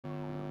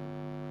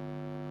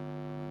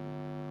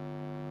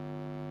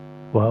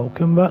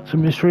Welcome back to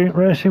Mystery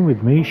Racing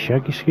with me,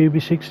 Shaggy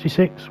Scooby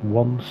 66.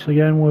 Once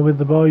again we're with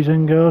the boys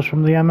and girls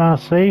from the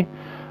MRC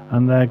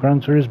and their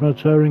Gran Turismo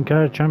Touring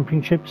Car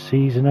Championship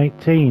Season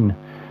 18.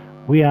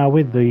 We are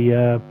with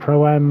the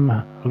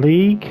Pro-Am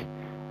League,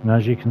 and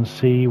as you can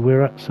see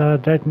we're at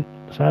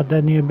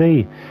Sardena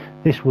B.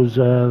 This was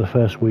the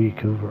first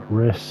week of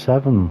race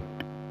 7.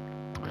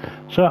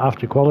 So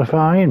after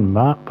qualifying,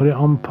 Mark put it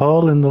on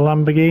pole in the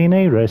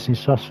Lamborghini, racing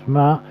softs for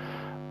Mark.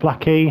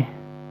 Blackie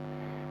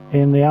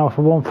in the Alpha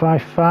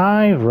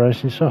 155,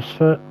 racing softs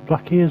for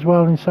Blackie as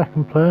well in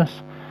second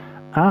place.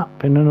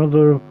 App in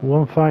another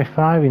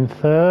 155 in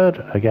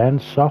third, again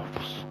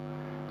softs.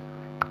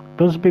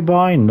 Busby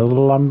Boy, another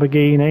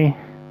Lamborghini,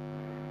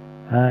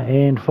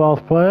 in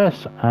fourth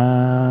place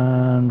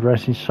and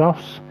racing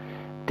softs.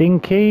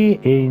 Dinky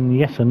in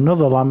yet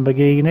another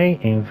Lamborghini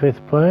in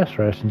fifth place,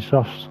 racing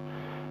softs.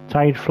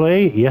 Tide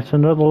Flea, yet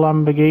another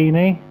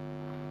Lamborghini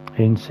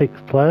in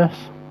sixth place.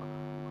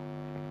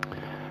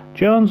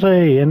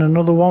 Jonesy in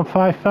another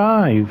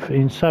 155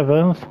 in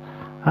 7th,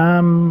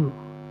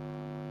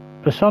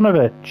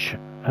 Besonovich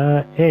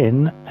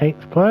in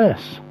 8th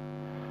place.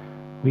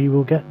 We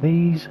will get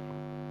these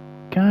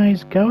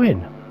guys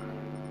going.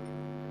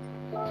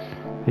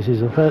 This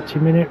is a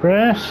 30-minute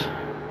race,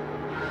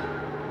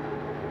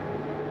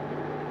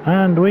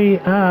 and we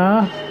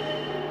are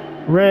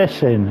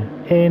racing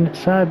in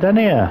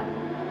Sardinia.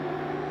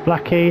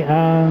 Blackie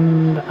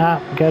and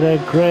App get a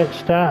great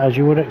start, as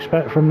you would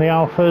expect from the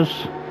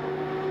Alphas.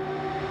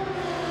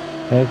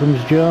 Here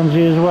comes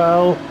Jonesy as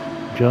well.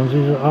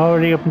 Jonesy's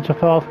already up into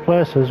 4th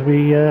place as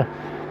we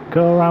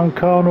go around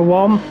corner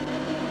 1.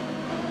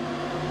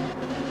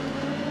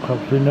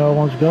 Hopefully no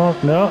one's gone.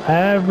 No,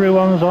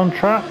 everyone's on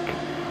track.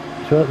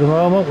 So at the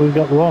moment we've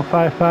got the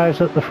 155s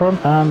at the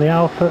front and the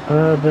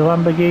the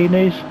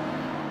Lamborghinis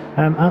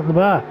at the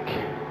back.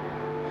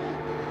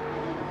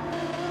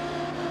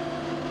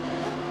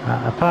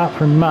 Apart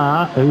from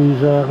Mark,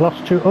 who's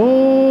lost to...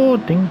 Oh,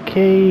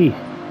 Dinky!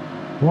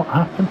 What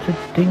happened to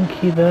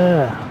Dinky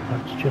there?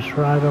 Let's just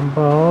ride on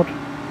board.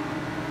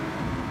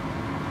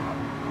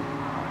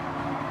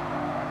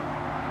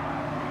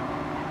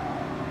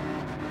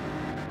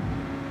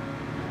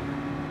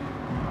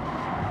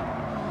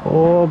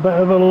 Oh, bit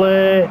of a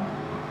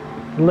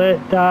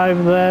late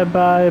dive there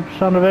by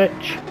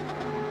Besonovich.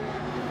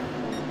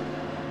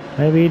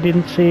 Maybe he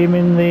didn't see him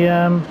in the...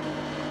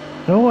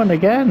 Oh, and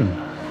again.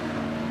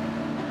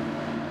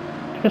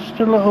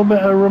 Just a little bit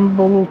of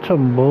rumble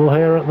tumble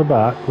here at the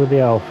back with the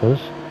Alphas.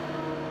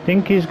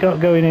 Dinky's got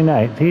going in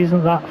 8th. He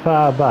isn't that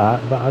far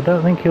back, but I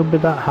don't think he'll be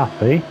that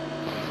happy.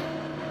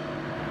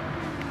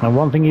 And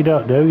one thing you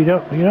don't do, you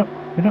don't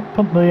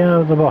put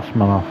the boss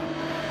man off.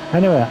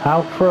 Anyway,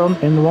 out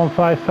front in the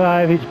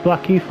 155 it's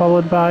Blackie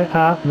followed by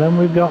App, then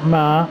we've got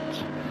Mart,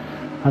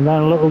 and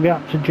then a little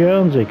gap to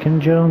Jonesy.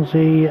 Can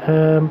Jonesy...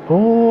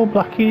 oh,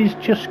 Blackie's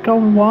just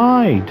gone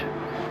wide.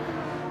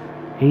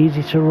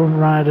 Easy to run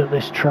ride at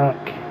this track.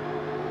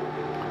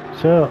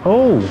 So,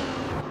 oh!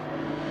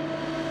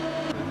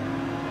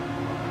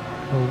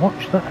 We'll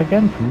watch that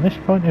again from this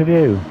point of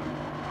view.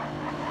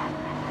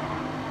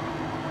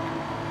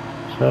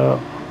 So,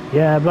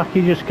 yeah,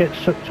 Blackie just gets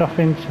sucked off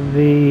into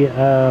the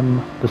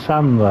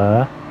sand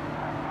there.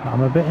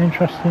 I'm a bit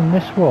interested in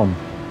this one.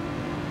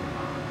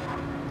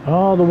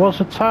 Oh, there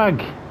was a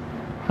tag.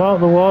 Thought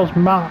there was.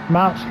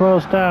 Matt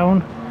slows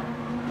down.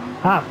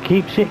 App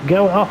keeps it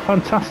going. Oh,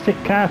 fantastic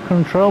car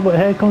control, but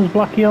here comes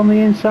Blackie on the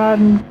inside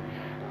and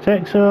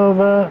takes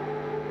over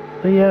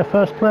the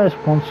first place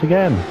once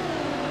again.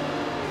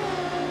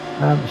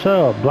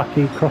 So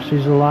Blackie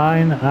crosses the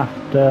line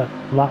after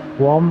lap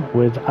 1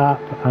 with App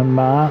and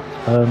Mart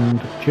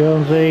and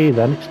Jonesy,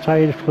 then it's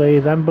Tide Flea,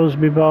 then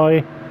Busby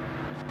Boy,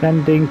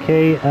 then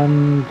Dinky,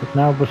 and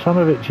now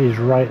Besonovich is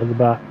right at the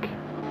back.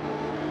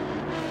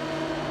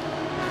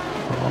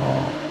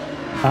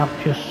 Oh,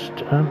 App just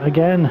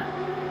again.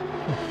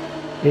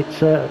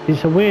 It's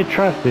a weird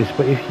track this,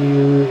 but if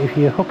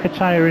you hook a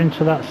tyre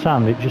into that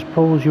sand, it just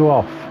pulls you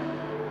off.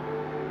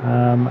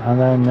 And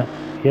then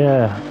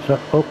yeah, so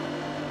up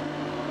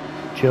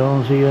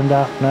Jonesy and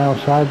App now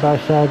side by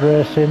side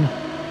racing.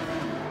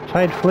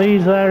 Tide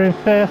Flea's there in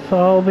 5th.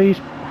 All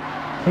these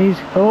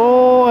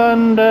oh,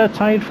 and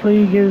Tide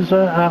Flea gives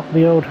App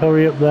the old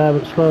hurry up there,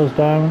 but slows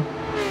down.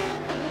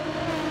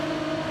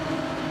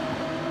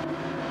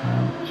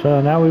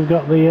 So now we've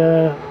got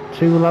the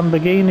 2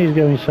 Lamborghinis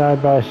going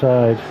side by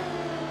side.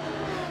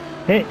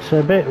 It's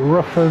a bit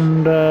rough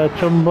and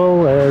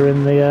tumble here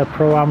in the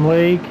Pro-Am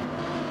League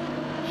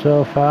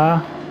so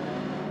far.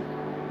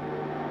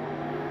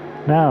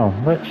 Now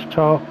let's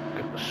talk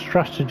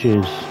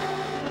strategies.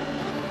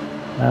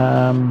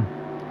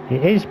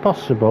 It is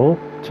possible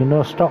to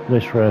no stop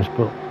this race,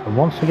 but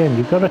once again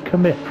you've got to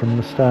commit from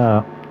the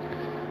start,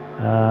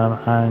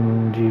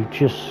 and you've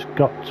just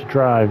got to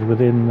drive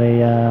within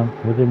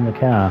the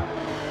car.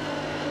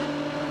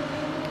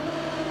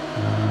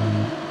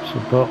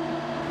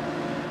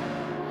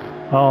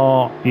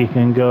 Or you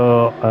can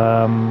go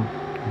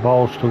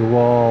balls to the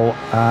wall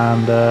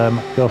and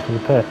go for the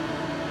pit.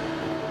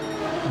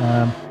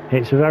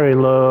 It's a very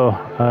low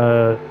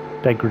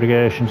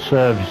degradation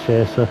surface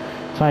here, so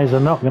tyres are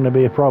not going to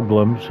be a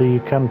problem, so you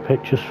can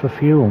pitch just for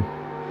fuel.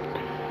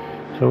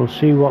 So we'll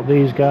see what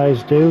these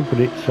guys do, but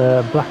it's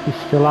Blackie's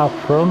still out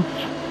front.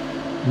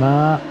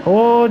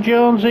 Oh,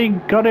 Jonesy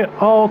got it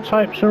all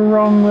types of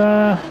wrong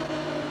there.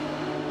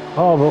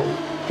 Oh, but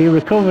he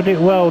recovered it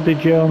well, did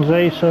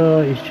Jonesy,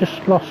 so he's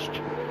just lost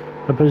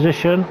a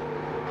position.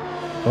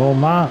 Oh,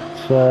 Matt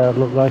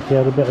looked like he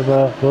had a bit of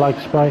a lag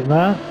spike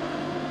there.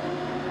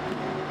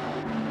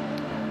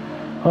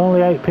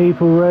 Only 8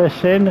 people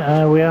racing.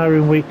 We are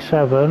in week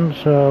 7,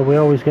 so we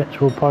always get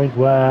to a point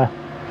where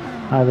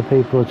either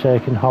people are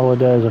taking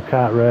holidays or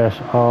can't race,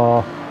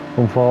 or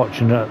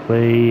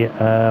unfortunately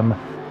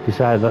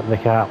decide that they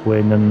can't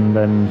win and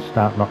then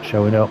start not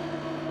showing up.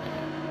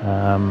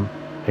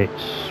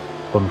 It's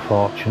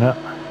unfortunate.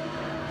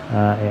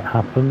 It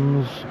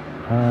happens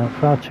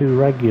far too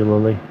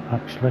regularly,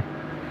 actually.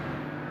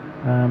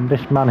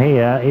 This man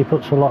here, he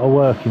puts a lot of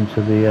work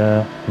into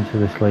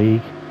this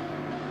league.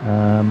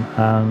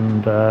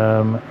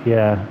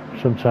 Yeah,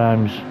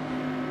 sometimes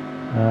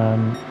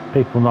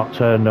people not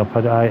turning up,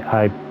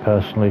 I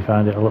personally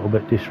find it a little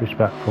bit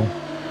disrespectful,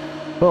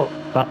 but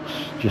that's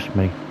just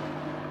me.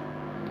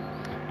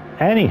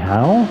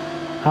 Anyhow,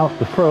 out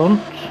the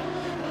front,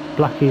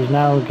 Blackie's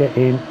now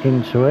getting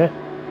into it.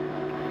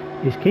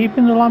 He's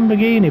keeping the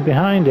Lamborghini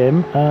behind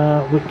him,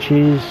 which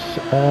is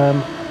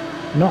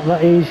not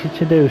that easy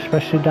to do,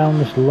 especially down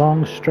this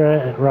long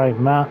straight. Right,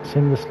 Matt's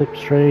in the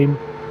slipstream.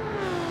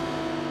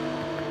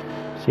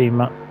 See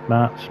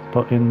Matt's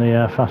put in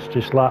the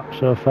fastest lap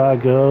so far,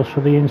 goes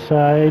for the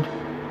inside,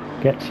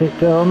 gets it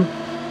done,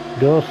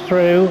 goes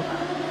through,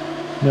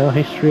 no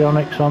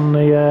histrionics on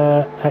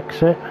the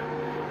exit.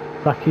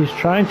 Blackie's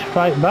trying to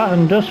fight back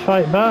and does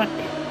fight back,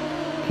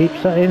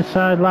 keeps that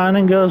inside line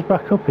and goes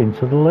back up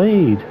into the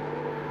lead.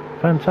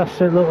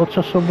 Fantastic little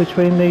tussle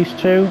between these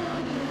two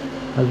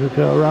as we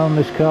go around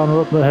this corner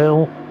up the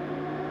hill.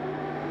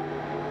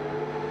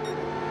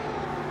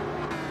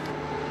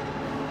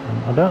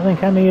 I don't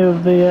think any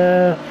of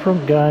the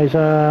front guys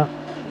are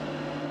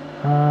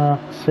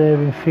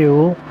saving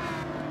fuel.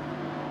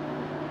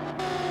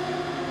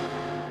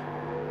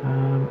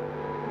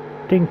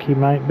 Dinky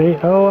might be.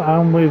 Oh,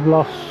 and we've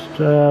lost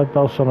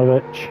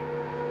Balsonovich.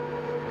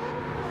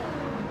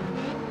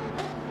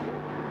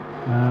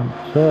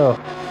 So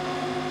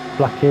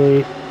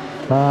Blackie,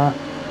 Matt,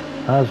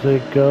 as they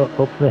go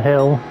up the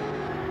hill.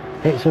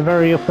 It's a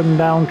very up and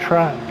down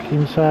track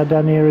in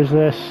Sardinia, is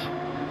this.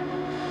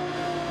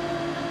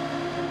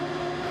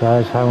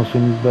 There's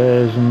housing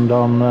blazoned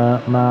on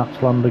Mark's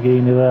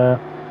Lamborghini there,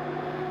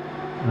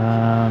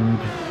 and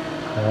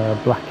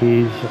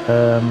Blackie's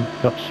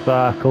got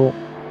sparkle,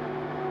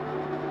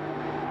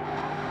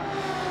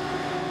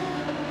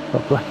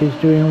 but Blackie's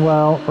doing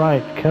well.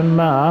 Right, can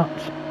Mark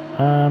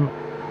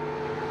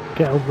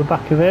get up the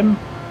back of him?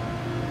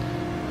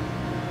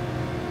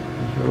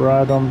 There's a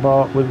ride on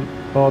board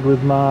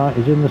with Mark.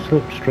 He's in the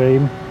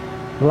slipstream.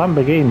 The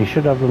Lamborghini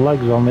should have the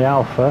legs on the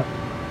Alpha,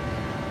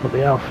 but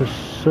the Alpha's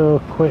so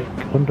quick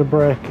under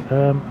brake,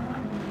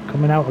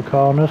 coming out of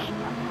corners.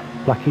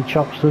 Blackie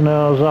chops the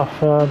nose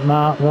off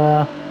Mark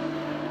there.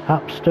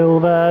 App still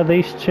there.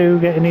 These two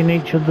getting in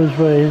each other's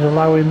ways,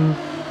 allowing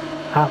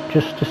App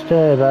just to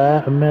stay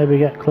there and maybe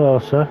get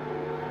closer.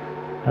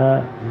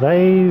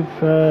 They've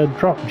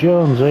dropped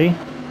Jonesy,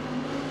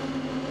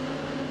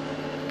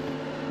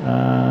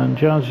 and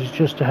Jonesy's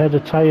just ahead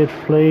of Tired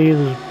Flea.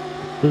 There's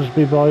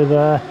Busby Boy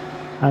there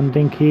and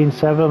Dinky in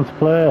 7th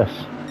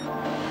place.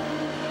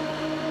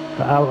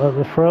 But out at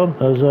the front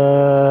there's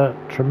a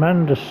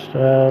tremendous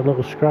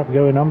little scrap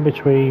going on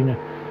between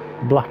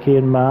Blackie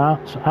and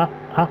Mart.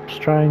 App's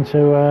trying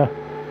to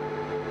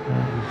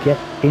get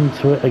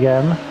into it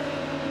again.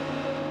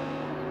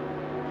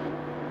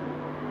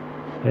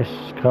 This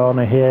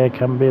corner here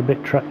can be a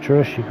bit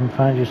treacherous. You can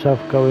find yourself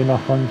going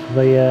off onto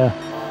the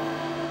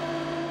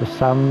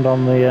sand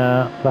on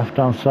the left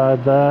hand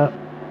side there.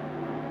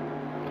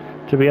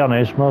 To be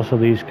honest, most of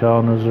these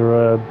corners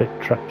are a bit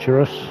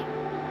treacherous.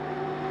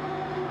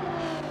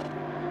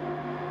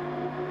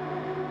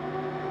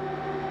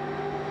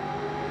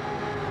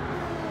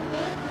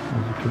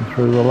 As you come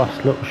through the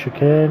last little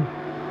chicane.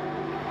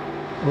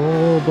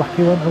 Oh,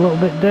 Blackie went a little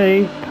bit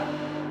deep.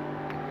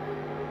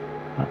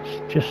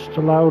 That's just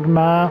allowed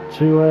Mark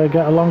to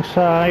get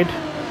alongside.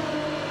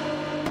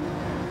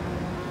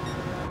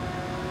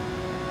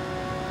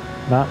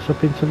 Mark's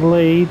up into the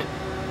lead.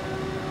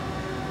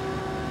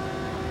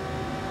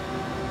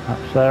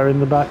 App's there in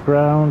the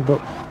background,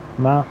 but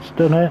Mark's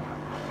done it.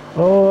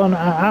 Oh, and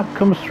App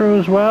comes through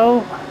as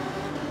well.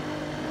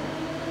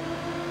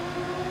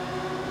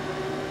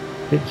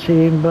 Didn't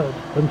see him but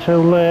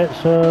until late,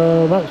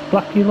 so that's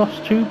Blackie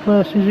lost 2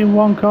 places in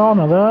one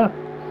corner there.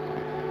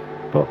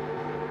 But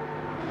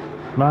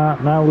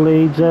Mark now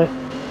leads it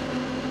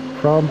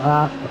from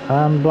App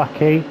and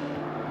Blackie.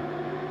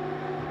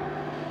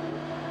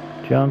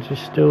 Jones is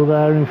still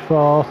there in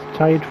 4th.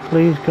 Tired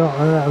Flea's got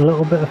a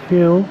little bit of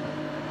fuel.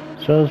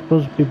 so's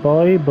Busby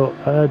Boy, but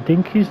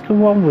Dinky's the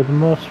one with the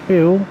most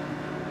fuel.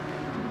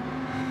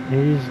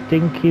 Is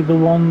Dinky the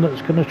one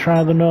that's going to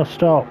try the no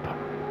stop?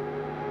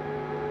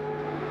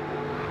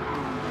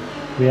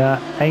 We are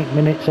 8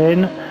 minutes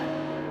in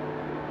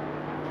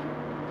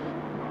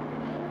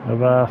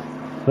of our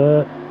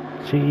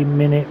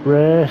 30-minute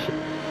race.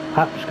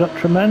 App's got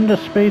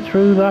tremendous speed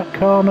through that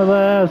corner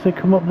there as they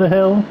come up the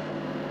hill.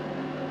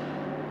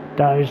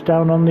 Dives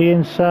down on the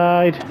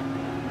inside.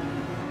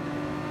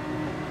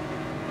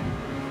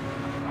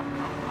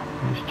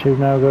 These two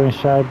now going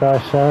side by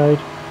side.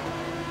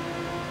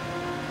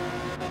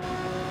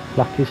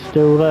 Blackie's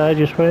still there,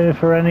 just waiting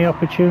for any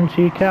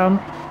opportunity he can.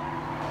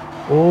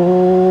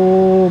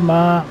 Oh,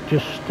 Mark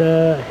just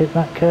hit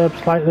that curb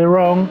slightly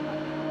wrong.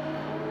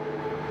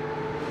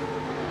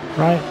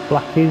 Right,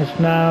 Blackie's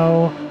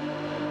now.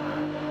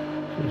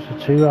 It's the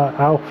two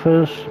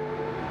alphas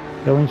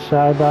going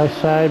side by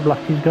side.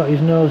 Blackie's got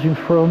his nose in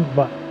front,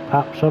 but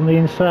App's on the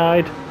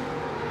inside.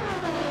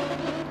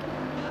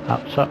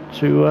 App's up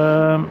to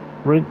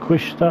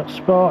relinquish that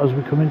spot as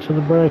we come into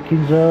the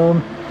braking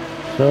zone.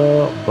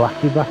 So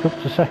Blackie back up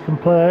to second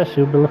place.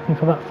 He'll be looking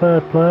for that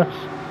third place.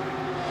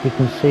 You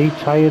can see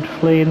Tired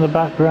Flea in the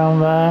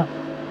background there.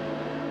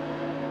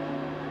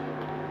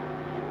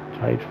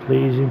 Tired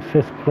Flea's in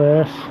fifth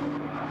place.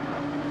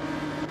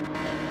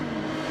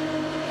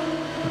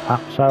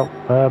 App's out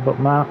there, but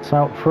Mark's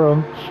out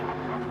front.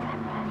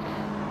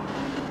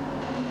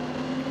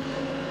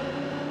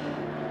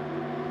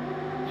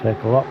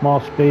 Take a lot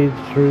more speed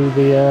through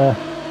the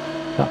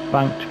that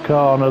banked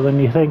corner than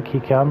you think he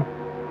can.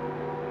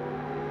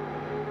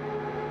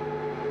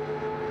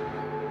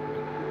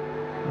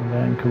 And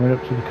then coming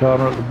up to the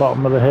corner at the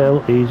bottom of the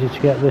hill, easy to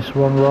get this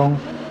one wrong.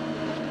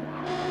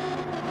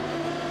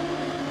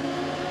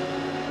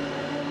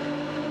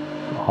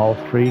 All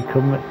three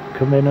come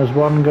in as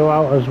one, go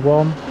out as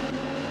one.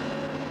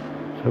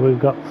 So we've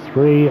got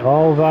three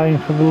all vying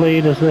for the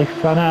lead as they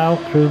fan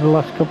out through the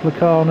last couple of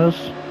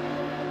corners.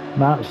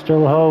 Matt's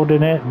still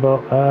holding it,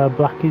 but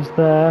Blackie's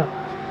there.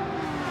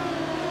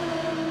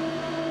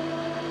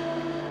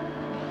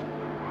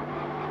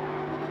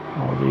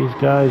 All these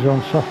guys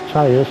on soft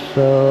tyres,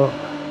 so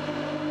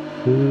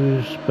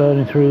who's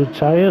burning through the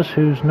tyres,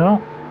 who's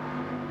not?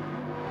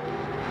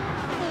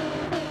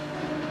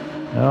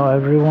 No,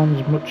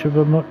 everyone's much of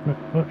a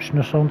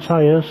muchness on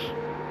tyres.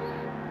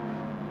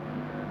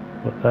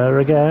 But there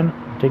again,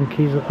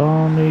 Dinky's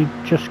only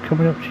just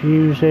coming up to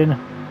using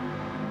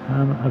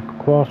a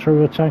quarter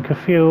of a tank of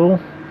fuel,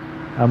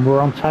 and we're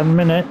on 10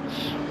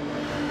 minutes.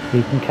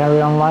 He can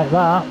carry on like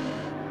that.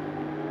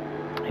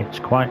 It's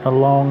quite a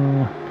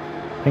long,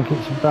 I think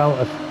it's about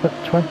a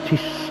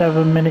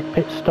 27-minute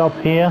pit stop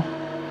here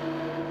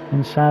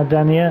in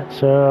Sardinia.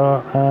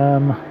 So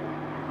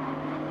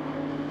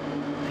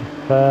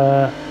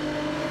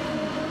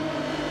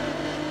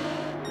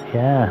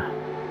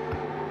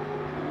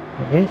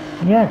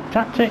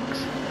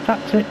tactics.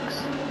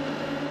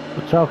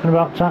 But talking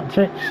about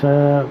tactics,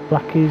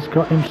 Blackie's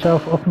got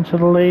himself up into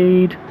the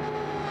lead.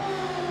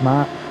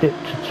 Mark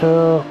dipped to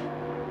toe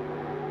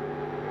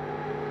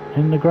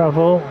in the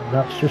gravel,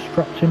 that's just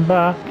dropped him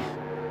back.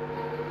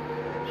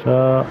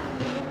 So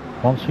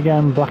once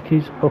again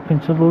Blackie's up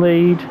into the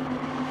lead.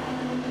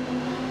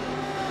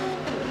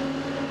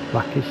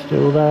 Blackie's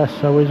still there,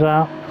 so is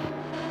App.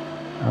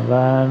 And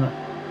then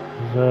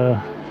there's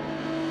a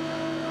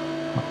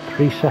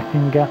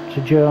 3-second gap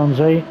to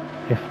Jonesy,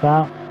 if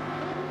that.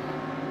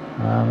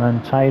 And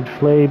then Tired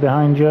Flea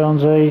behind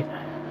Jonesy.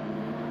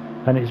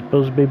 Then it's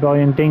Busby Boy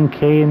and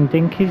Dinky, and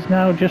Dinky's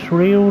now just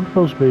reeled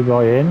Busby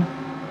Boy in.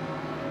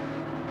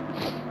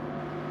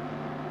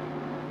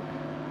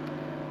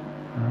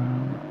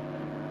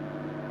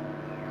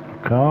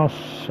 Of course,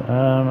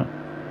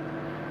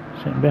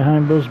 sitting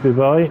behind Busby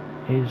Boy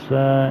is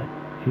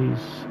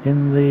he's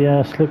in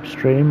the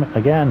slipstream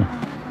again.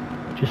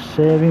 Just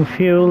saving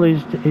fuel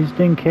is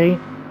Dinky.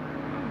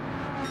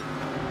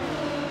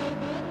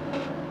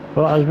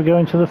 But as we go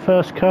into the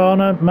first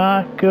corner,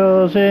 Mark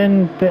goes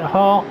in, bit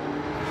hot,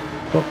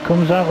 but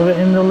comes out with it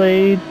in the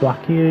lead.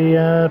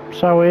 Blackie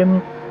saw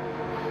him.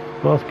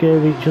 Both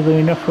gave each other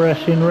enough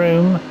racing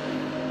room,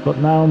 but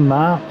now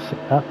Mark's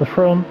at the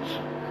front.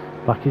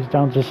 Blackie's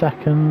down to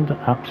second,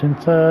 App's in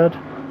third.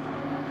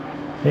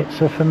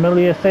 It's a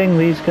familiar thing,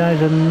 these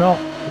guys are not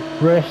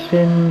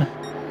racing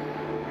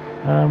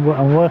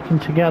and working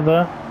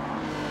together.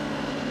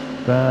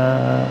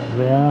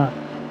 They are.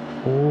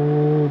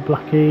 Oh,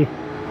 Blackie,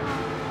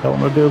 don't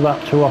want to do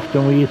that too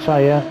often with your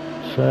tyre,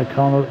 so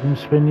can't let them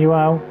spin you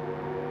out.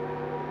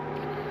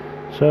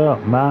 So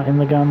Matt in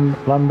the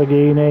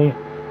Lamborghini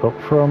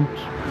up front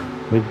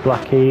with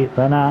Blackie,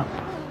 then App.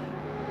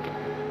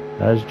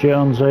 There's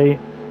Jonesy,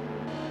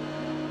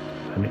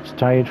 and it's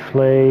Tired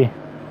Flea,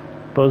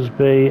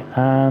 Busby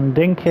and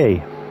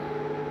Dinky.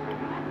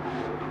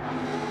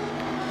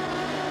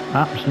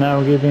 App's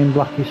now giving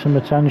Blackie some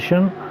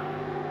attention.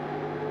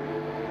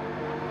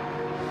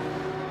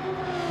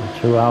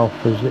 Two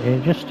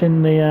alphas just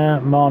in the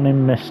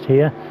morning mist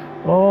here.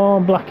 Oh,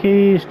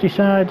 Blackie's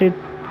decided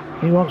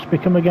he wants to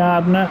become a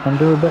gardener and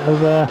do a bit of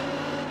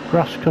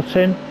grass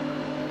cutting.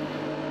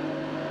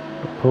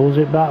 But pulls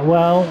it back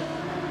well.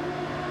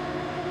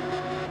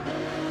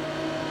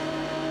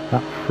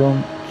 That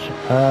front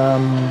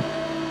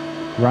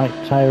right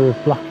tyre of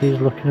Blackie's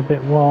looking a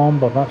bit warm,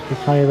 but that's the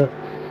tyre that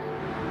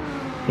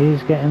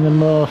he's getting the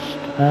most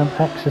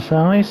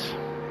exercise.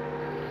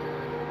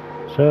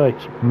 So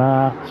it's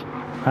Mart,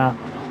 App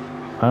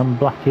and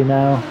Blackie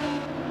now.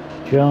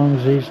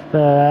 Jones is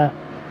there.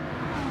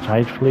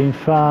 Tide fleeing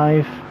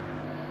 5,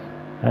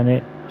 and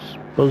it's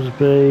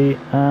Busby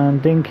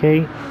and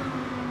Dinky.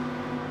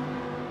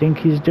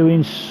 Dinky's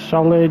doing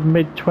solid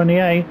mid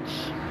 28s.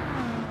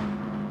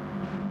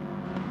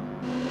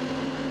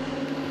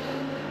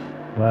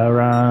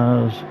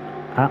 Whereas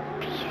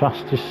App's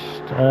fastest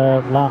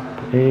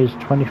lap is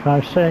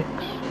 25.6.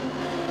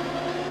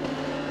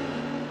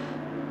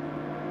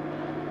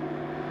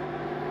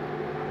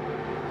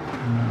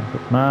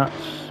 But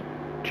Mart's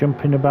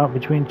jumping about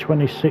between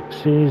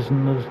 26s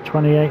and there's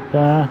 28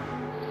 there.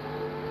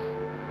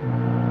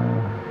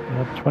 We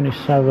have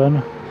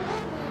 27.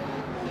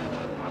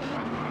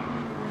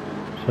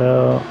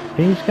 So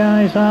these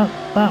guys aren't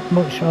that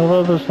much,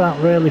 although there's that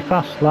really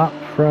fast lap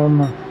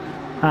from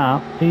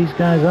App, these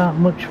guys aren't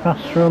much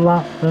faster a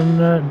lap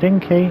than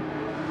Dinky.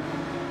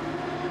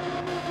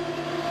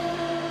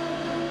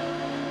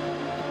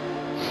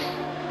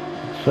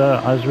 So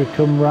as we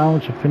come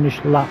round to finish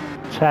lap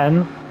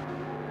 10,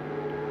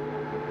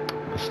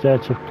 the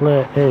state of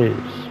play is,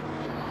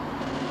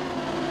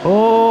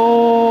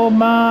 oh,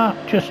 Mark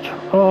just,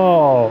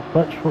 oh,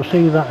 let's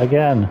see that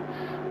again.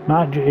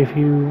 Mark, if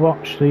you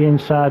watch the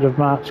inside of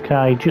Mark's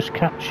car, he just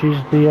catches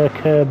the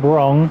curb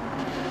wrong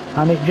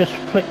and it just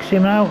flicks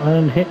him out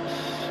and hits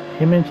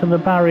him into the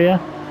barrier.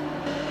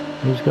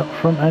 He's got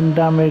front end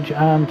damage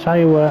and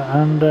tyre wear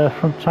and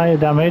front tyre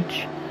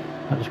damage.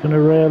 That's going to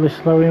really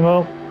slow him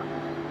up.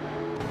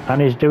 And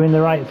he's doing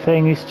the right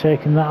thing. He's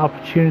taking that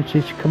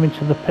opportunity to come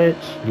into the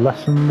pits,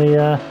 lessen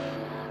the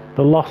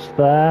loss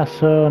there.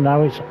 So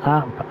now it's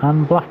App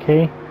and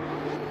Blackie.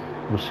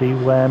 We'll see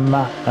where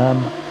Matt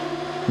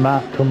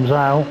comes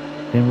out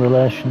in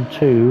relation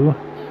to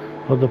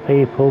other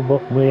people,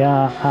 but we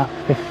are at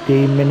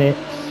 15 minutes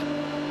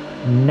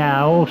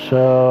now,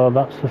 so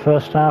that's the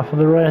first half of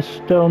the race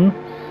done.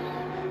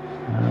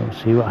 We'll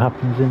see what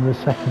happens in the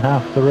second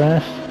half of the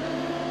race.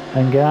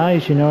 And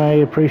guys, you know I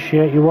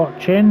appreciate you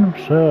watching,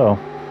 so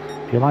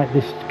if you like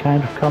this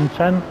kind of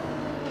content,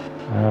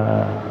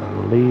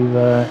 leave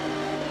a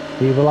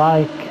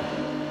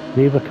like,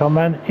 leave a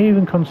comment,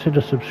 even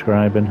consider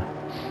subscribing.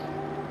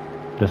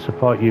 The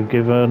support you've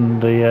given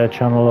the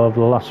channel over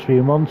the last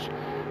few months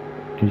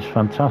is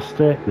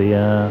fantastic.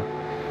 The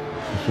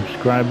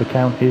subscriber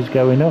count is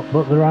going up,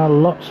 but there are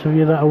lots of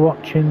you that are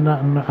watching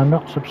that are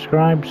not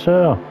subscribed,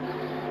 so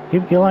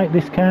if you like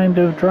this kind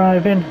of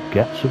driving,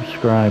 get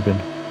subscribing.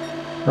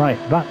 Right,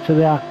 back to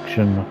the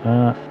action.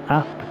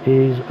 App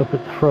is up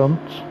at the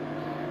front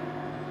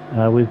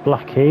with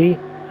Blackie.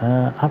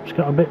 App's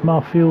got a bit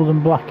more fuel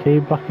than Blackie.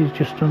 Blackie's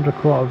just under a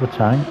quarter of a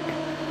tank.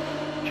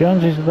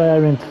 Jones is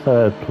there in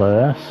third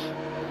place.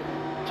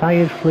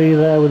 Tired Flea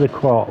there with a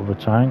quarter of a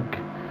tank.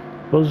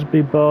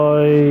 Busby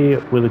Boy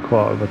with a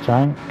quarter of a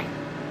tank.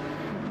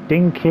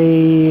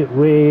 Dinky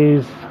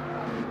with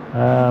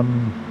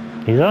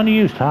he's only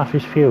used half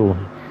his fuel.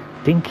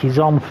 Dinky's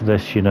on for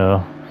this, you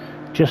know.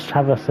 Just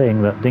have a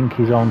thing that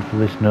Dinky's on for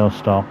this no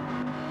stop.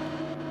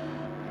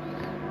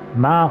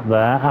 Mark there,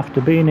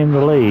 after being in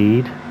the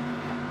lead,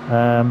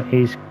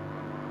 is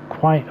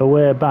quite a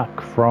way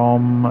back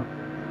from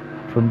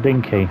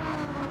Dinky.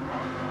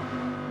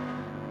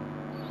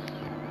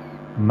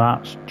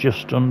 Mark's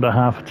just under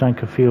half a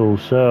tank of fuel,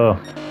 so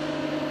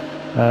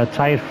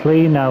Tired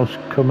Flea now's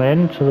come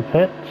in to the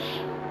pits,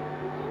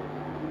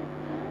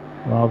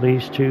 while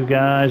these two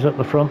guys at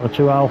the front, the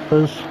two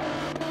alphas,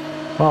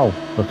 well,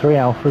 the three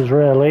alphas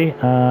really,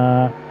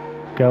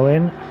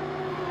 going.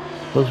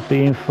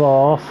 Busby in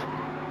fourth.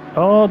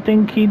 Oh,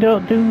 Dinky,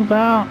 don't do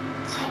that.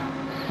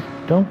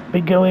 Don't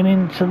be going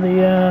into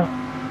the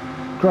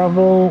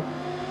gravel.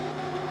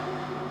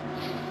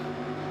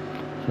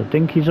 So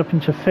Dinky's up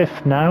into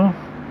fifth now.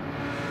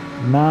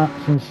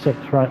 Mark's in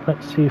sixth. Right,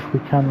 let's see if we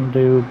can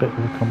do a bit of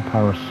a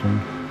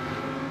comparison.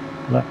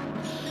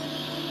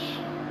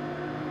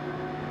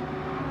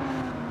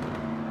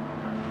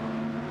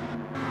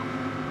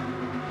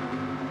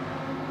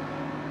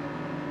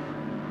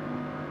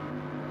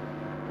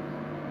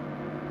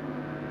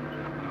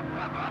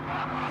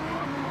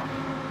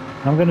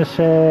 I'm going to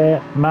say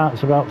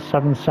Mark's about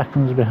 7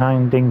 seconds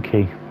behind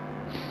Dinky.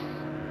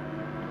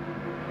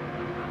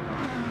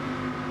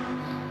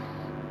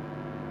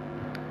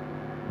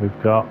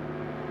 We've got,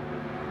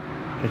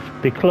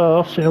 it'll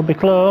be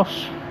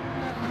close,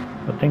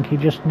 but Dinky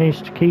just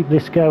needs to keep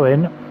this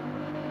going.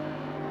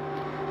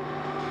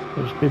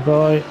 Busby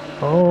Boy,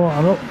 oh,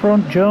 and up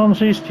front Jones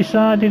has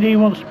decided he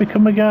wants to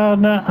become a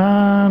gardener,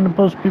 and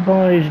Busby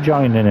Boy is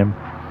joining him.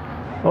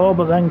 Oh,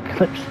 but then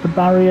clips the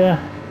barrier.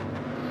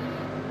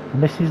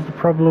 And this is the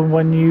problem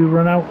when you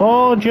run out.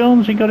 Oh,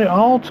 Jonesy got it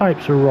all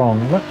types of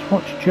wrong. Let's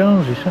watch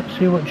Jonesy. Let's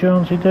see what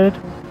Jonesy did.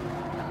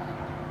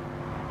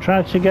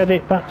 Tried to get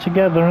it back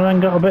together and then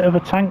got a bit of a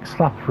tank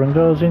slapper and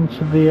goes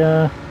into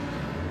the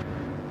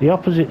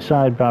opposite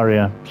side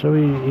barrier. So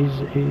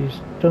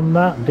he's done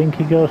that.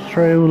 Dinky goes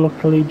through.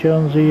 Luckily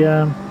Jonesy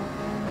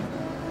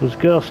was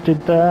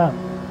ghosted there.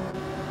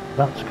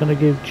 That's going to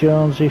give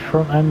Jonesy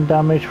front end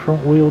damage,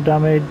 front wheel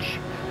damage,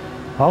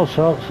 all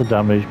sorts of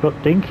damage. But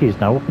Dinky's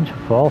now up into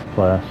 4th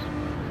place.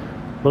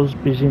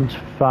 Busby's into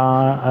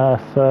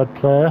 3rd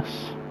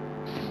place.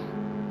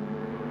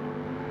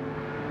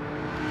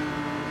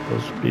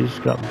 Busby's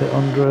got a bit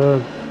under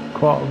a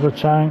quarter of a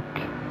tank.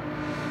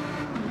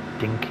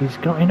 Dinky's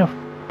got enough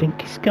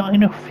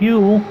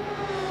fuel.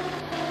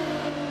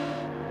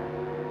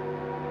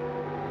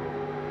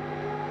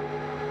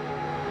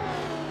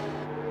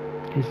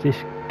 Is this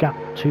gap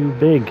too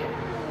big?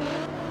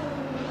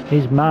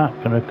 Is Mark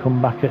going to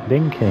come back at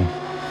Dinky?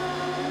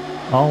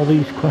 All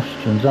these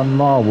questions and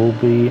more will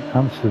be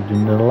answered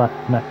in the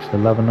next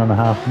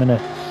 11.5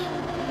 minutes.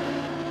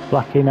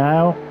 Blackie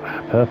now,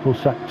 purple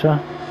sector.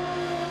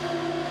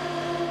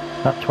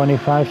 That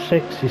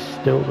 25.6 is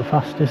still the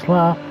fastest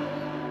lap.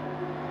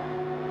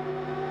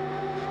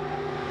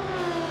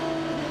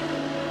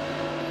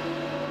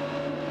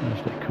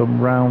 As they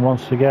come round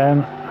once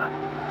again,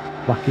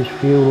 Blackie's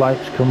fuel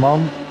lights come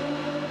on.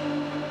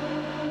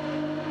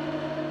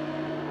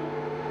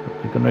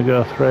 They're going to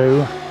go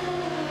through.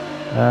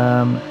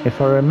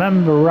 If I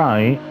remember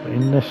right,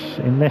 in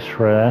this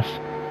race,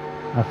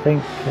 I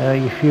think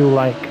your fuel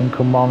light can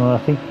come on, and I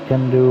think you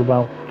can do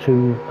about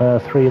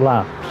 3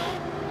 laps.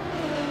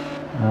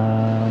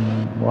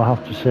 We'll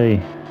have to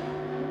see.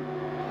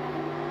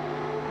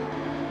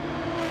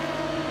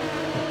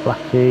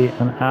 Blackie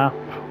and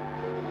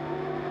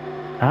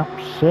App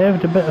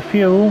saved a bit of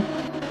fuel.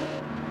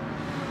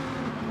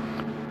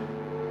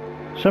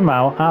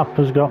 Somehow App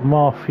has got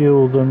more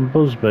fuel than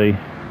Busby,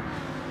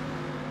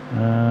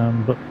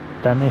 but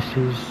Dennis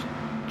is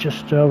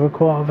just over a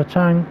quarter of a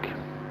tank.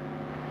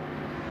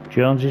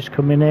 Jones is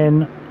coming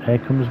in. Here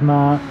comes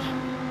Mart.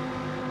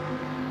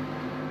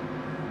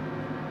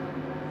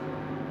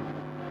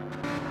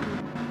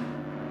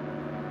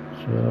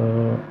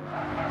 So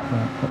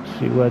let's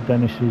see where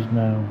Dennis is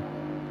now.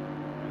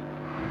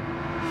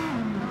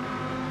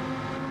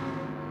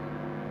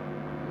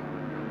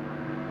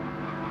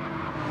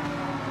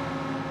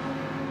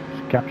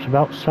 His gap's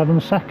about 7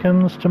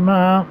 seconds to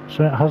Mart,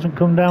 so it hasn't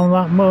come down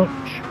that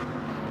much.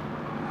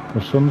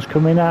 The sun's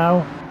coming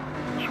out.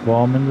 It's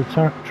warming the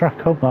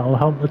track up. That'll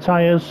help the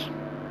tyres.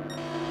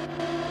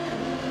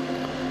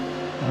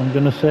 I'm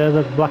going to say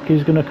that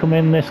Blackie's going to come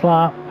in this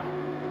lap.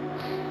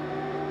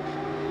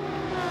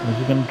 Is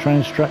he going to try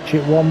and stretch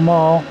it one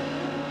more?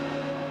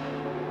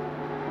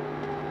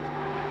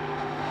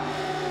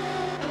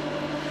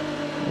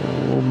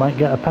 Oh, might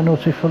get a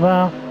penalty for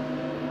that.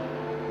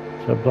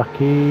 So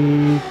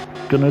Blackie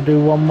going to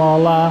do one more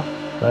lap.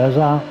 There's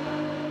that.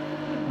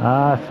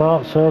 I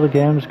thought so. The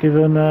game's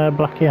given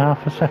Blackie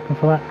half a second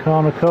for that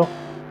corner cut.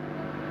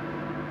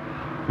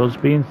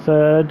 Busby in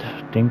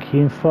 3rd, Dinky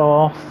in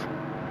 4th.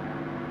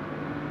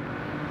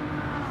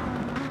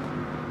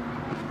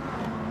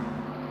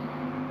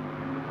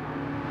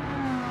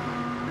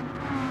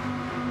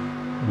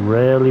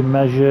 Really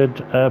measured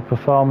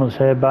performance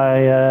here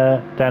by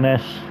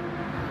Dennis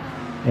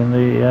in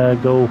the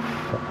Gulf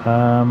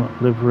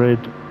liveried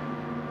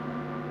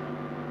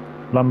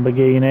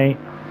Lamborghini.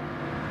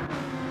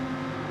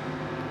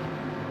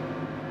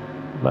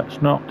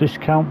 Let's not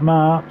discount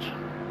Mart.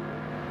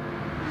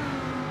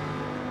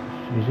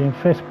 He's in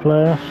 5th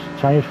place.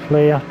 Tyres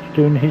flea after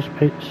doing his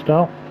pit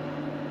stop.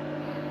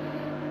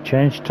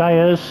 Changed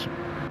tyres.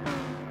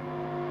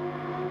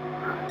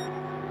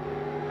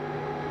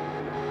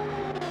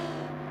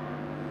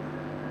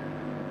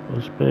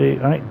 Busby,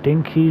 right,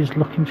 Dinky's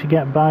looking to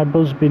get by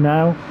Busby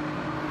now.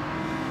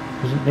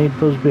 Doesn't need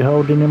Busby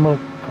holding him up.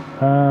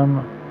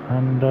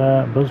 And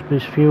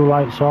Busby's fuel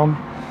lights on.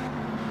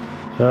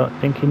 So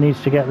Dinky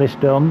needs to get this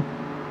done.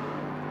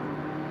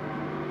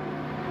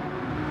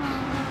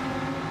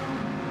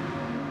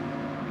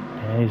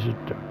 Yeah,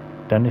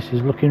 Dennis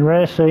is looking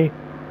racy.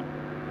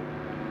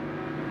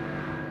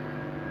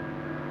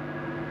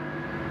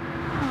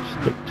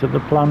 Stick to the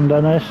plan,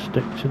 Dennis.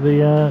 Stick to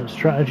the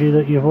strategy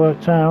that you've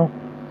worked out.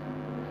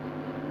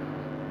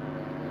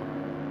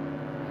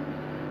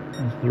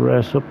 There's the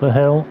race up the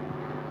hill.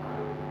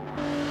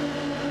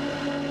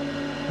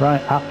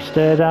 Right, App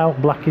stayed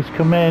out. Blackie's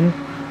come in.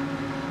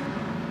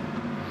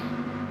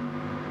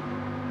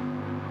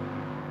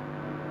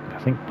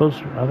 I think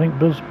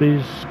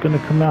Busby's going to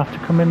have to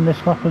come in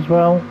this lap as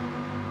well.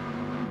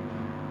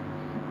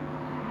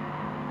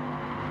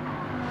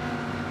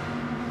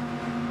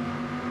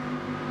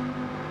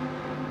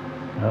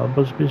 Well,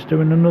 Busby's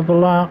doing another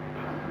lap.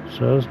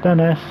 So's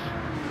Dennis.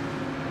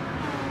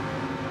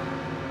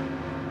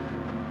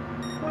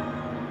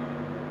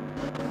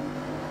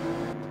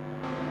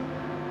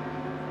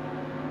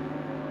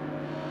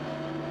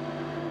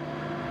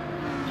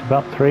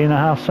 about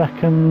 3.5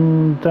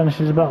 seconds. Dennis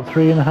is about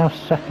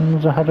 3.5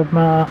 seconds ahead of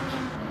Mart.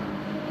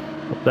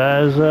 But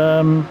there's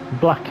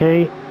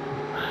Blackie.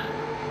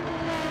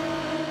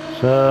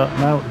 So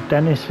now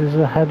Dennis is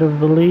ahead of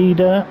the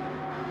leader.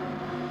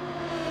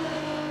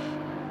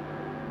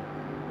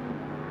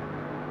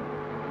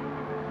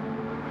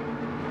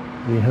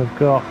 We have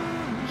got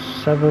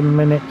 7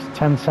 minutes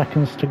 10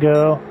 seconds to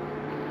go.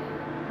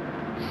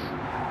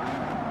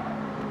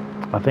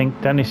 I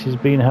think Dennis is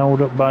being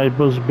held up by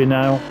Busby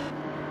now.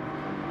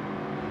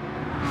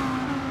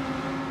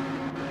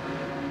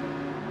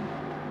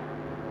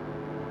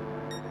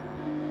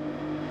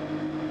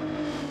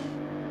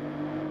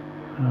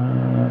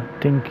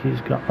 Dinky's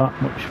got that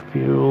much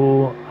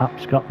fuel.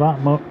 App's got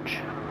that much.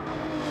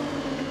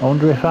 I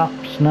wonder if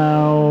App's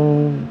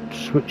now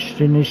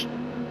switched in his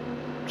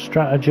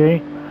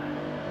strategy.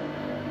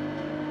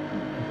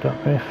 I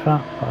don't know if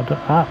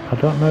I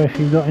don't know if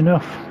you've got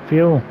enough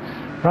fuel.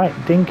 Right,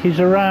 Dinky's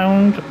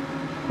around.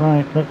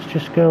 Right, let's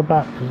just go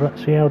back because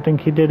let's see how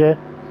Dinky did it.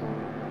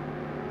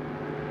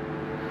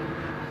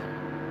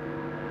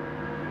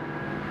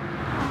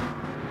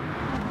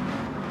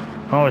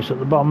 Oh, it's at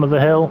the bottom of the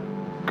hill.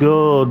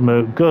 Good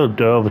move, good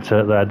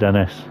overtake there,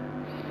 Dennis.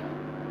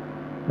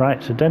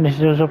 Right, so Dennis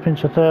is up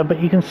into third, but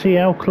you can see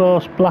how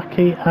close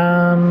Blackie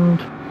and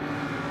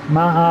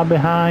Matt are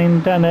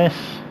behind Dennis.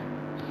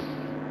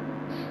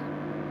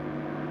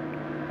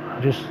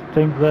 I just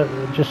think that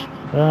just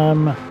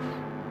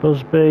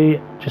Busby,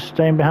 just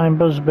staying behind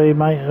Busby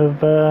might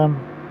have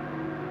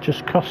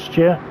just cost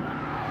you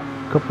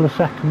a couple of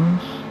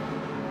seconds.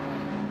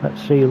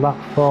 Let's see, lap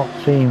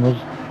 14 was,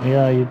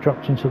 yeah, you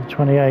dropped into the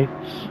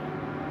 28s.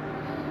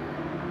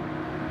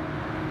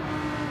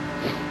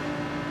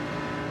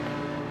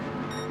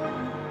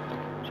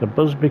 So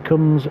Busby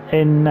comes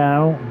in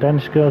now,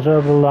 Dennis goes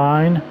over the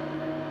line.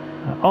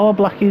 Oh,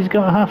 Blackie's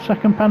got a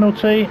half-second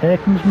penalty. Here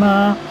comes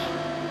Mart.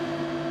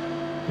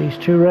 These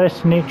two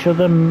racing each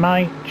other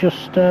might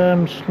just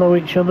slow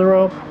each other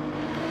up.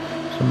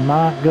 So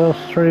Mart goes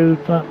through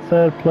that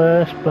third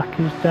place.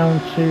 Blackie's down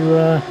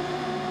to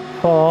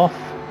fourth.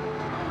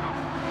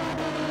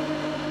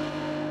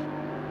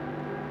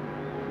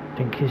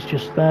 Dinky's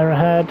just there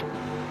ahead.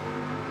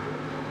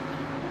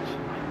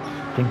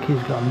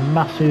 Dinky's got a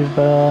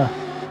massive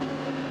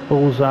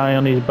bullseye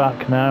on his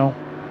back now.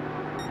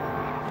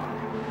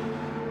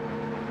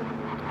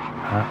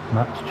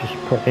 That's just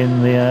put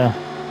in the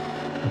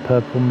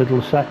purple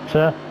middle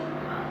sector.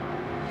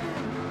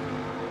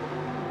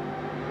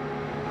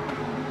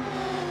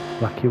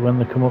 Blackie, when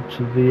they come up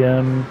to the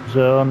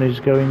zone, is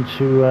going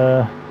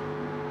to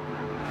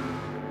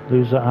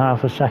lose that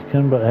half a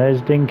second, but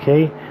here's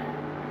Dinky.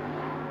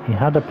 He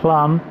had a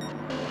plan.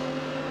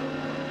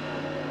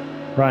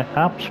 Right,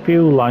 App's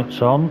fuel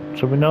light's on,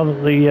 so we know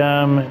that the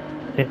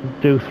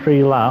it'll do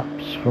 3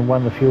 laps from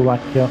when the fuel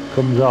light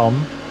comes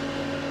on.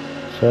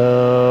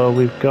 So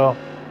we've got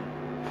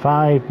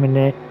 5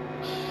 minutes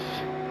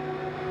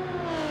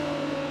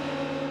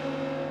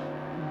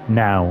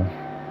now.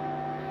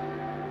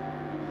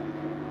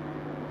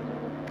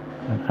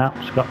 And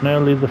App's got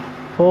nearly the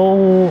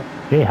full,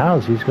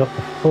 he's got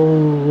the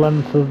full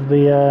length of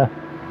the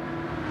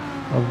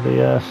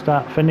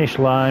start-finish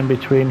line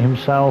between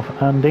himself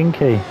and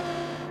Dinky.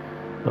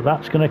 But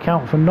that's going to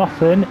count for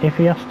nothing if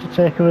he has to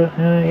take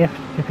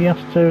if he has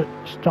to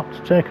stop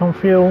to take on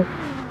fuel.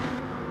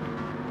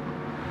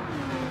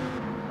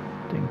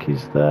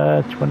 Dinky's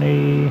there.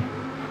 20.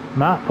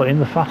 Matt put in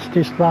the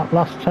fastest lap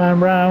last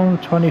time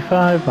round.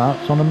 25.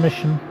 Matt's on a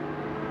mission.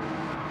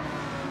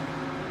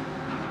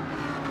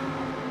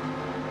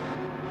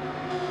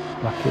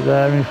 Blackie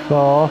there in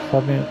fourth,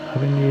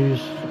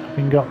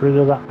 having got rid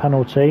of that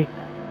penalty.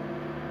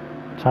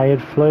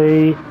 Tired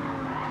Flea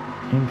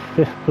in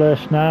 5th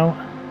place now.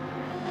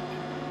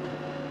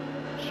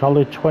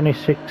 Solid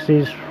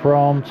 26s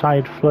from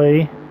Tired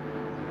Flea.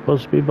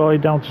 Busby Boy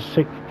down to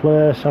 6th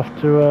place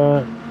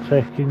after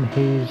taking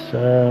his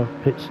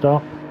pit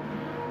stop.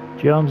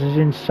 Jones is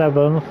in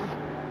 7th.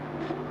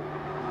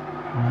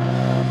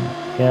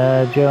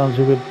 Yeah,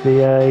 Jonesy with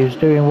the he was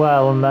doing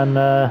well, and then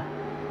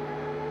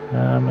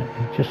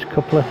just a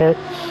couple of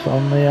hits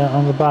on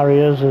the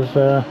barriers has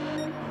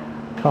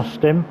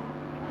cost him.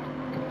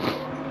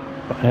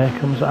 But here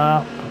comes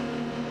App.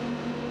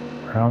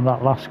 Around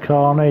that last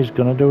corner, he's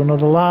going to do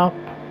another lap.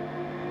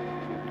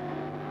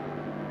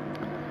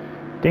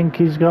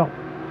 Dinky's got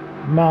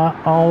Matt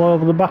all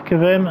over the back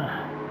of him.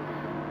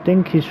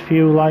 Dinky's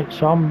fuel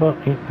lights on, but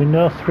we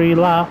know 3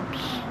 laps,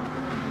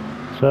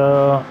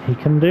 so he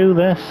can do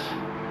this.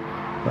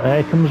 But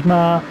here comes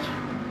Matt.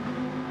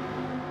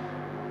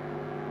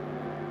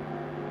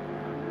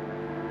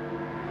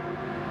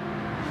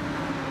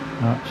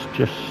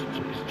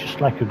 It's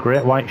just like a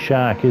great white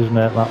shark, isn't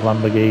it, that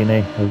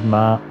Lamborghini of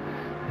Matt.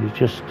 He's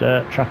just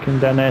tracking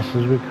Dennis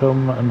as we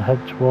come and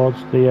head towards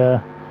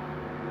the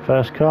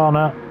first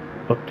corner,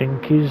 but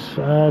Dinky's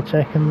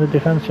taking the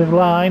defensive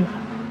line.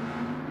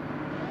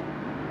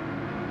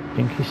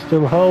 Dinky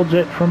still holds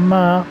it from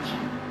Matt.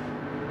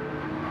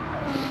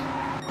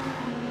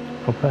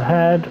 Up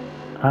ahead,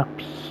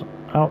 App's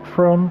out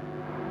front.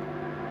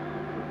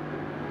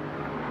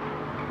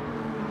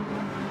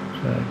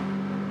 So,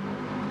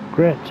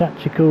 great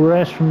tactical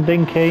race from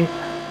Dinky.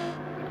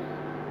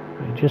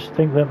 You just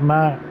think that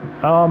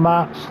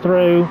Mark's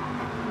through.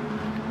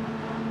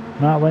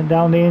 Mark went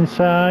down the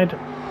inside.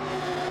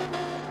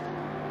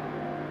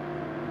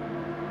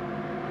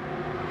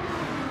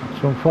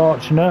 It's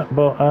unfortunate,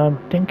 but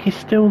Dinky's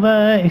still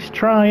there. He's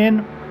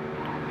trying.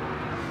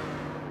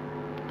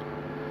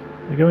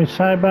 They're going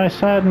side by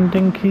side, and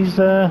Dinky's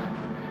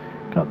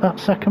got that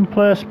second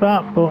place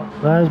back, but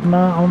there's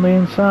Mark on the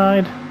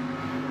inside.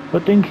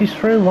 But Dinky's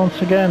through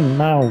once again.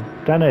 Now,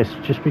 Dennis,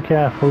 just be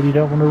careful, you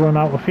don't want to run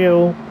out of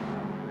fuel.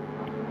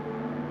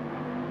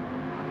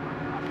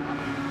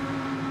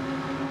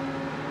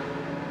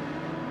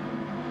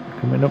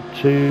 Coming up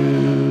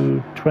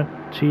to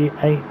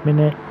 28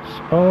 minutes.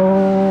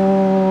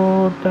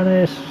 Oh,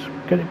 Dennis,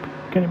 get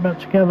it back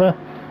together.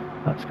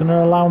 That's going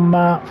to allow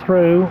Mark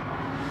through.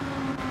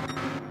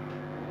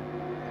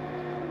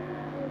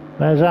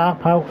 There's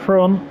App out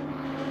front.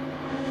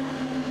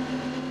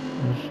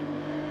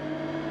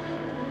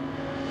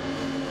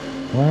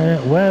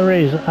 Where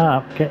is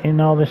App getting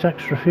all this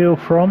extra fuel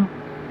from?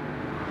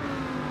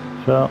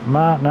 So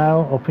Mark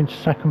now up into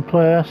second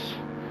place,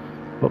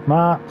 but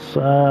Mark's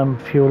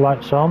fuel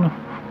light's on.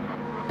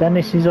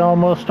 Dennis is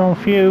almost on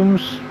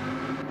fumes.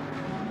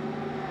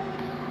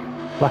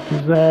 Black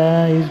is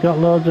there, he's got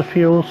loads of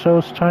fuel, so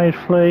is Tired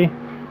Flea,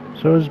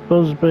 so is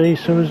Busby,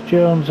 so is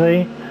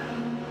Jonesy.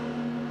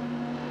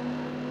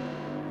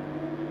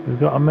 We've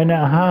got a minute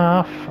and a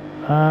half,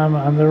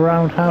 and they're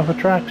around half a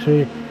track,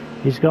 so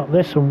he's got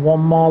this and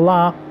one more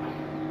lap.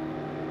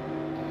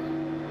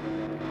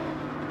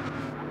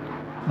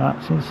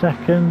 That's in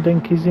second,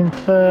 Dinky's in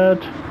third.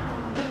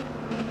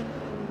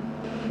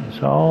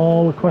 It's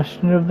all a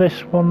question of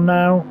this one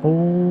now.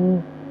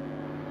 Oh,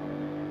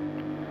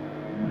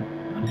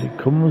 as it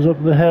comes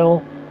up the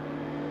hill.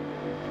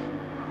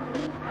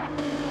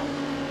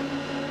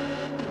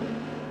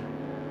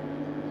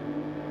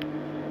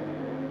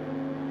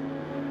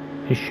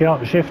 His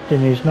short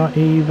shifting is not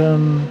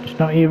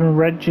even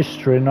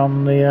registering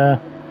on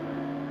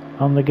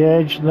the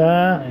gauge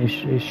there.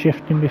 He's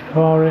shifting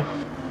before it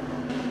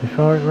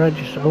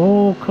registers.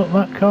 Oh, cut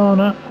that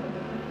corner.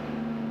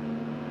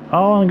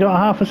 Oh, and got a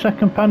half a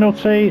second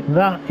penalty.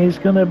 That is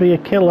going to be a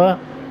killer.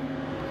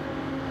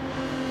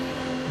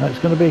 That's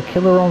going to be a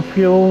killer on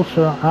fuel,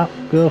 so that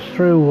goes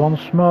through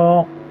once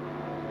more.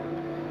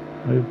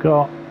 We've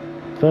got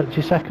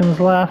 30 seconds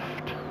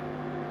left.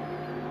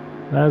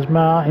 There's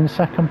Mark in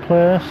second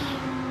place.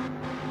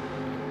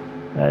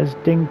 There's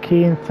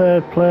Dinky in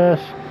third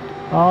place.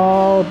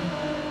 Oh,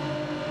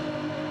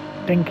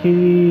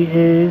 Dinky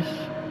is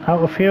out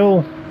of fuel,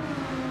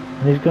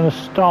 and he's going to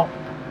stop.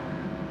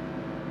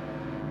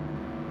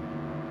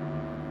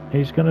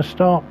 He's going to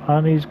stop,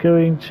 and he's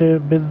going to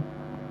be...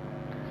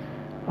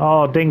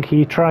 Oh, Dinky,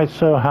 you tried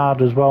so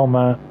hard as well,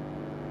 mate.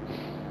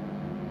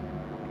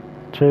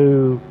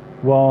 2,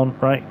 1,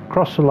 right,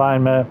 cross the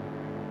line, mate.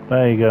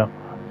 There you go.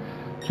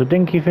 So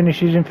Dinky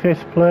finishes in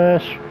 5th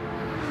place.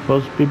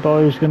 Busby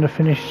Boy's going to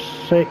finish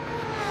 6th.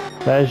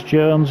 There's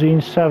Jonesy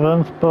in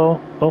 7th, but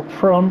up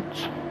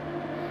front.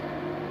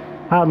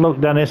 Hard luck,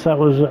 Dennis. That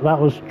was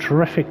a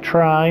terrific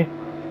try.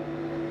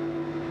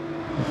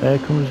 There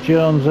comes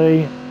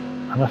Jonesy,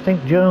 and I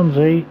think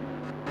Jonesy,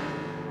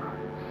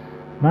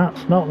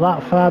 Matt's not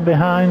that far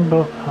behind,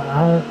 but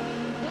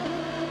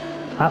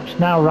App's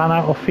now ran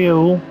out of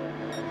fuel,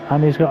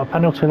 and he's got a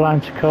penalty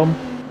line to come.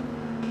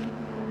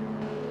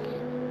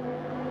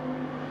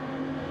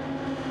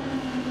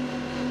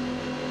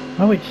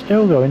 Oh, it's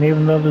still going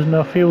even though there's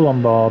no fuel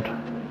on board.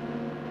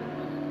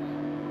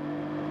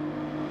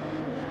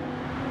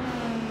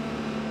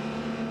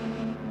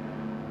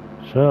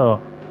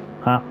 So,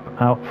 App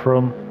out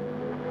front.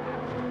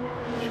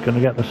 She's going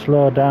to get the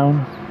slow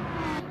down.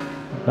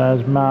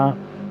 There's Mark.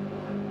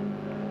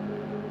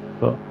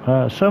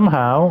 But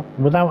somehow,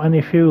 without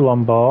any fuel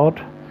on board,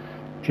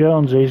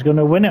 Jonesy's going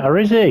to win it, or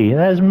is he?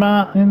 There's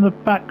Mark in the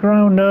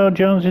background. No,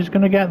 Jonesy's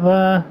going to get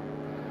there.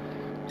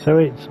 So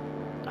it's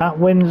App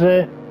wins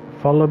it,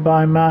 followed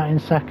by Mark in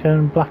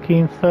second, Blackie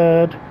in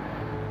third,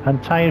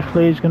 and Tired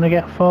Flea's going to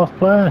get 4th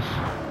place.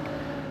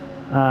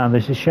 And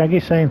this is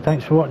Shaggy saying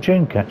thanks for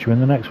watching, catch you in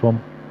the next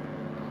one.